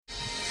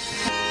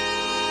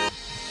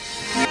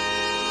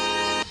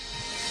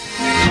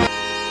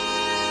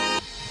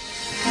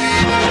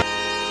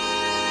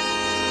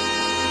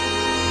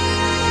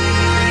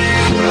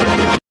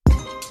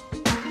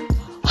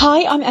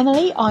I'm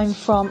Emily. I'm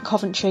from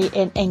Coventry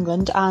in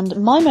England, and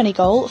my money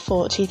goal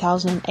for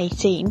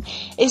 2018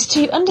 is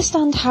to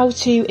understand how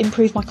to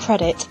improve my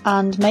credit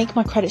and make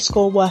my credit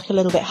score work a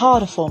little bit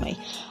harder for me.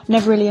 I've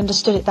never really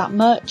understood it that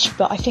much,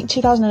 but I think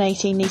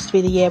 2018 needs to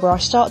be the year where I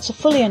start to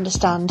fully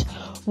understand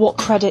what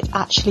credit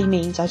actually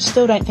means. I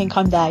still don't think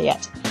I'm there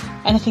yet.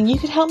 Anything you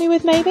could help me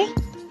with, maybe?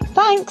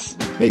 Thanks!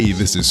 Hey,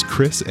 this is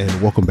Chris,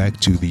 and welcome back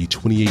to the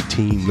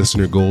 2018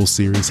 Listener Goals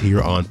series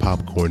here on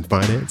Popcorn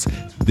Finance.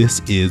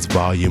 This is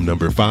volume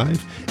number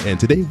 5, and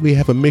today we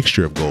have a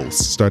mixture of goals,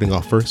 starting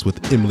off first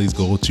with Emily's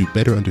goal to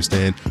better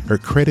understand her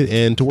credit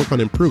and to work on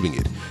improving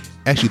it.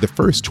 Actually, the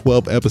first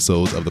 12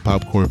 episodes of the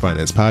Popcorn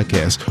Finance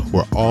podcast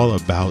were all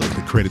about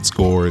the credit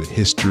score, the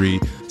history,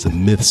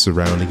 some myths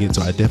surrounding it.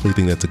 So I definitely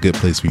think that's a good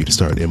place for you to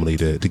start, Emily,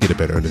 to get a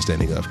better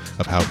understanding of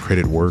how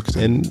credit works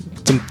and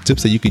some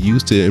tips that you could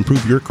use to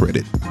improve your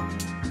credit.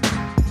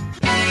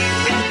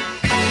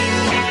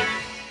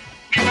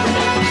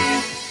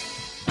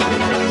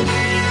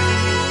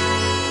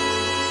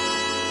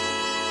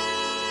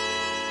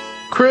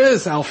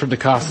 Chris, Alfred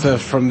DaCosta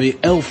from the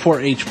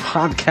L4H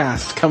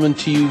podcast, coming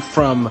to you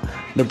from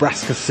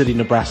Nebraska City,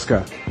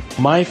 Nebraska.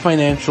 My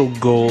financial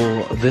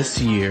goal this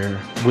year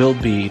will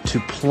be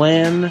to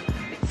plan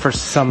for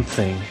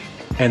something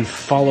and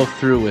follow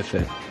through with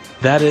it.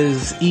 That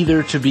is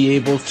either to be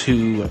able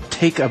to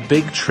take a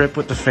big trip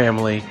with the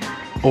family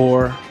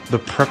or the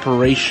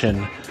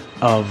preparation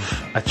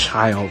of a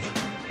child.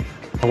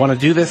 I want to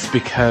do this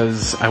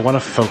because I want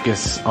to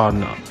focus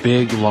on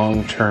big,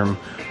 long-term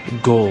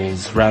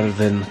goals rather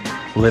than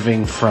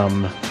living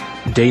from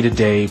day to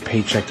day,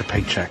 paycheck to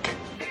paycheck.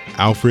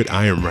 Alfred,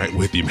 I am right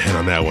with you, man,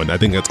 on that one. I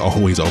think that's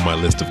always on my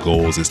list of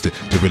goals, is to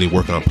really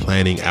work on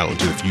planning out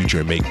into the future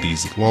and make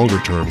these longer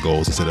term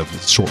goals instead of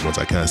short ones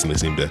I constantly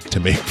seem to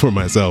make for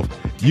myself.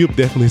 You've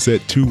definitely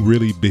set 2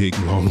 really big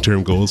long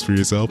term goals for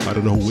yourself. I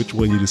don't know which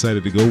one you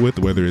decided to go with,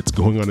 whether it's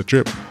going on a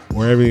trip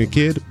or having a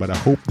kid, but I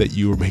hope that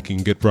you are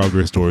making good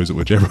progress towards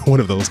whichever one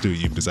of those 2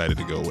 you've decided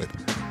to go with.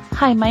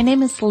 Hi, my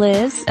name is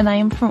Liz, and I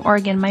am from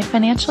Oregon. My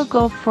financial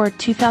goal for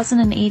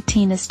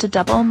 2018 is to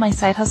double my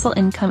side hustle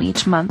income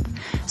each month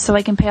so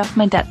I can pay off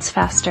my debts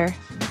faster.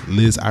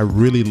 Liz, I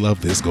really love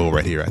this goal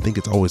right here. I think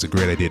it's always a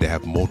great idea to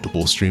have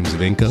multiple streams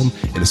of income,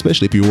 and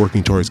especially if you're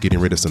working towards getting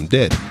rid of some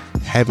debt,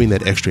 having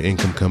that extra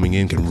income coming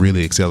in can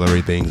really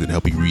accelerate things and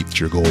help you reach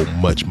your goal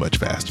much, much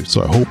faster.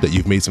 So I hope that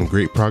you've made some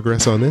great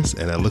progress on this,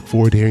 and I look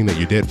forward to hearing that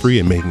you're debt-free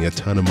and making a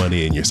ton of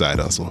money in your side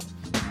hustle.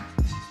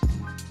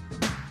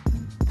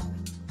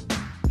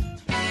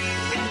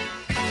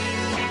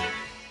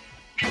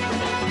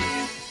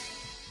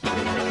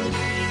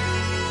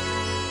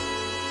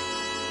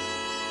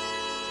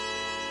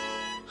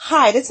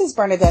 Hi, this is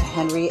Bernadette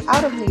Henry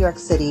out of New York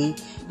City,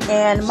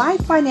 and my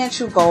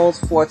financial goals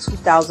for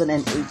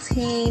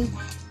 2018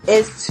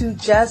 is to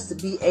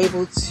just be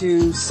able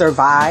to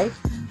survive.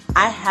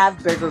 I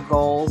have bigger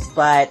goals,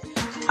 but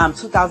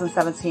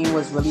 2017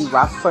 was really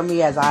rough for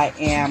me as I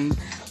am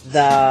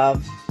the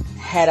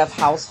head of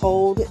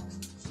household,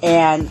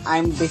 and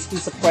I'm basically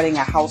supporting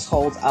a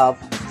household of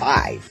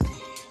 5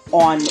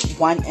 on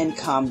one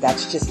income.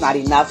 That's just not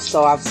enough.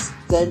 So I've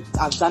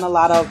done a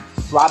lot of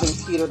robbing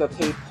Peter to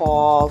pay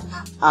Paul,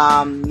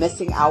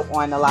 missing out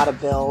on a lot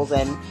of bills.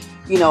 And,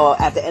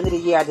 at the end of the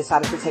year, I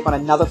decided to take on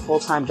another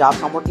full-time job.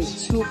 So I'm working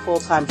 2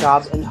 full-time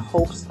jobs in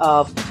hopes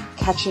of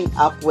catching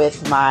up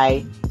with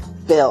my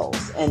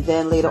bills. And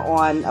then later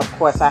on, of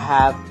course, I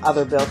have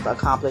other bills to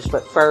accomplish.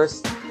 But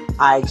first,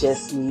 I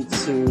just need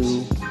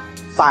to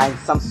find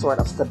some sort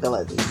of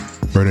stability.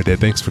 Bernadette,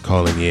 thanks for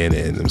calling in,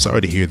 and I'm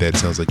sorry to hear that. It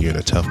sounds like you're in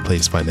a tough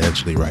place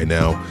financially right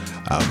now,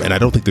 and I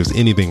don't think there's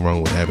anything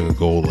wrong with having a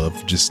goal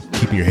of just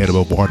keeping your head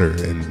above water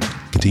and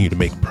continue to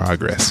make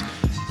progress,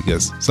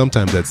 because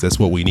sometimes that's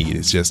what we need.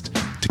 It's just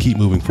to keep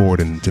moving forward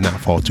and to not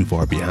fall too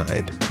far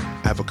behind.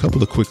 I have a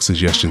couple of quick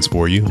suggestions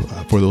for you.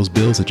 For those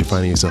bills that you're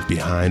finding yourself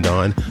behind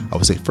on, I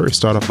would say first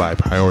start off by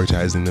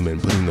prioritizing them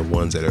and putting the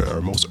ones that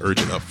are most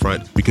urgent up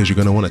front, because you're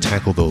going to want to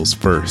tackle those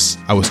first.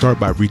 I would start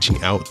by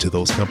reaching out to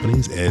those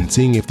companies and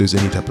seeing if there's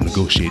any type of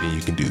negotiating you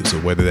can do. So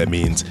whether that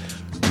means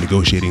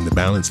negotiating the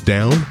balance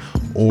down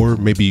or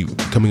maybe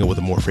coming up with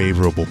a more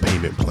favorable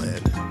payment plan.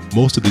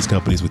 Most of these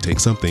companies would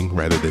take something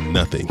rather than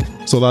nothing.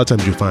 So a lot of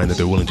times you'll find that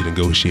they're willing to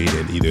negotiate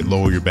and either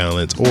lower your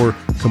balance or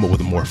come up with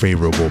a more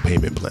favorable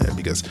payment plan,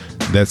 because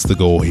that's the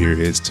goal here,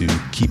 is to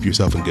keep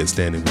yourself in good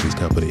standing with these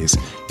companies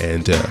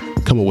and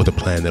come up with a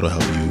plan that'll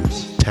help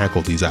you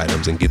tackle these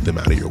items and get them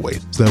out of your way.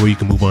 So that way you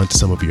can move on to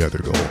some of your other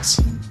goals.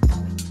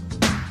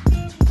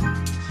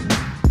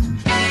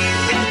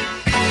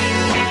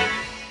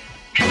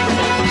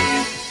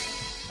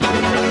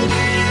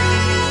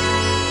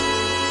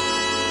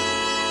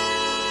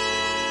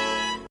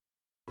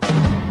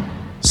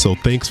 So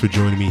thanks for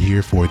joining me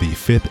here for the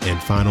 5th and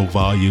final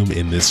volume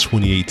in this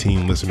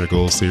 2018 Listener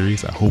Goals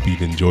series. I hope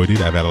you've enjoyed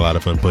it. I've had a lot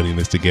of fun putting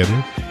this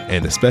together.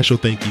 And a special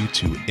thank you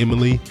to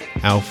Emily,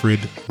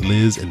 Alfred,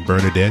 Liz, and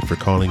Bernadette for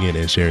calling in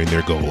and sharing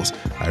their goals.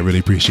 I really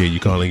appreciate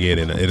you calling in,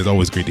 and it is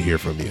always great to hear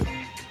from you.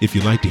 If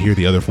you'd like to hear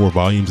the other 4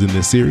 volumes in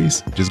this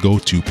series, just go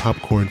to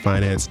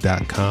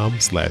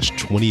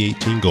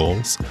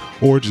popcornfinance.com/2018goals,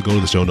 or just go to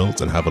the show notes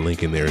and have a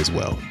link in there as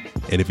well.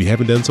 And if you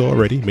haven't done so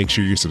already, make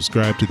sure you're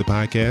subscribed to the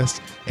podcast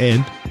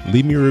and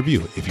leave me a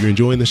review. If you're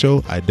enjoying the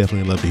show, I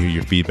definitely love to hear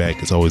your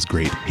feedback. It's always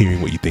great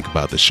hearing what you think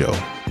about the show.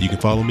 You can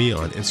follow me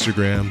on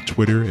Instagram,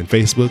 Twitter, and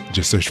Facebook.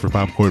 Just search for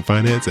Popcorn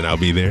Finance and I'll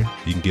be there.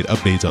 You can get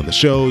updates on the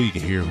show. You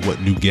can hear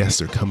what new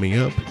guests are coming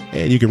up.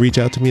 And you can reach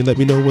out to me and let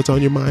me know what's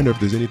on your mind or if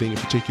there's anything in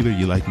particular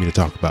you'd like me to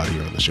talk about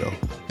here on the show.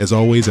 As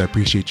always, I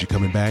appreciate you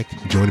coming back,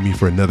 joining me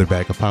for another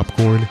bag of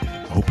popcorn.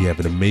 I hope you have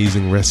an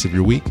amazing rest of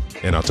your week,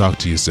 and I'll talk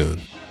to you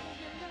soon.